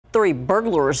Three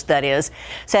burglars, that is.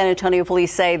 San Antonio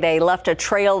police say they left a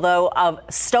trail, though, of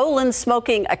stolen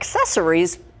smoking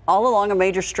accessories all along a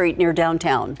major street near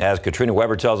downtown. As Katrina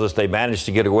Weber tells us, they managed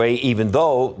to get away even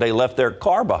though they left their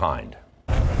car behind.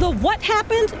 The what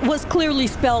happened was clearly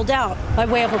spelled out by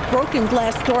way of a broken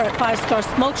glass door at Five Star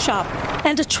Smoke Shop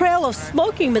and a trail of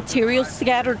smoking material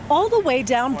scattered all the way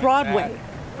down Broadway.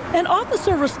 An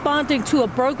officer responding to a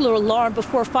burglar alarm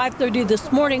before 5:30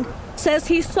 this morning says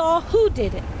he saw who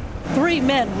did it. Three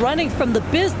men running from the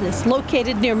business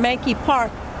located near Mankey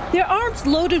Park, their arms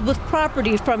loaded with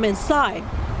property from inside.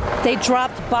 They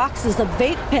dropped boxes of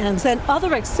vape pens and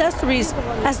other accessories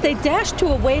as they dashed to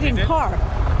a waiting car,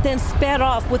 then sped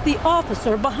off with the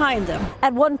officer behind them.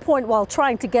 At one point while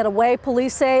trying to get away,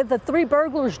 police say the three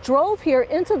burglars drove here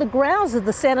into the grounds of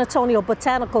the San Antonio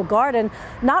Botanical Garden,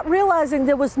 not realizing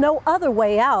there was no other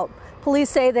way out.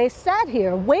 Police say they sat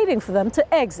here waiting for them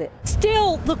to exit.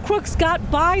 Still, the crooks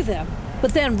got by them,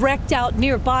 but then wrecked out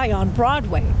nearby on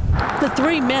Broadway. The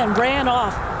three men ran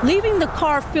off, leaving the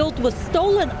car filled with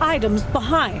stolen items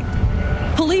behind.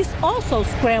 Police also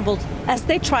scrambled as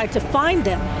they tried to find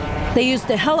them. They used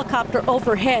a helicopter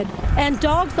overhead and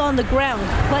dogs on the ground,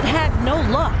 but had no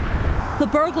luck. The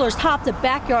burglars hopped a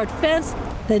backyard fence,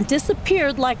 then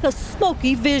disappeared like a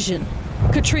smoky vision.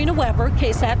 Katrina Weber,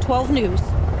 KSAT 12 News.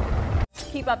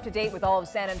 Keep up to date with all of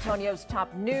San Antonio's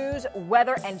top news,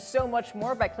 weather, and so much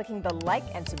more by clicking the like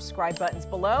and subscribe buttons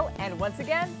below. And once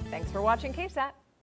again, thanks for watching KSAT.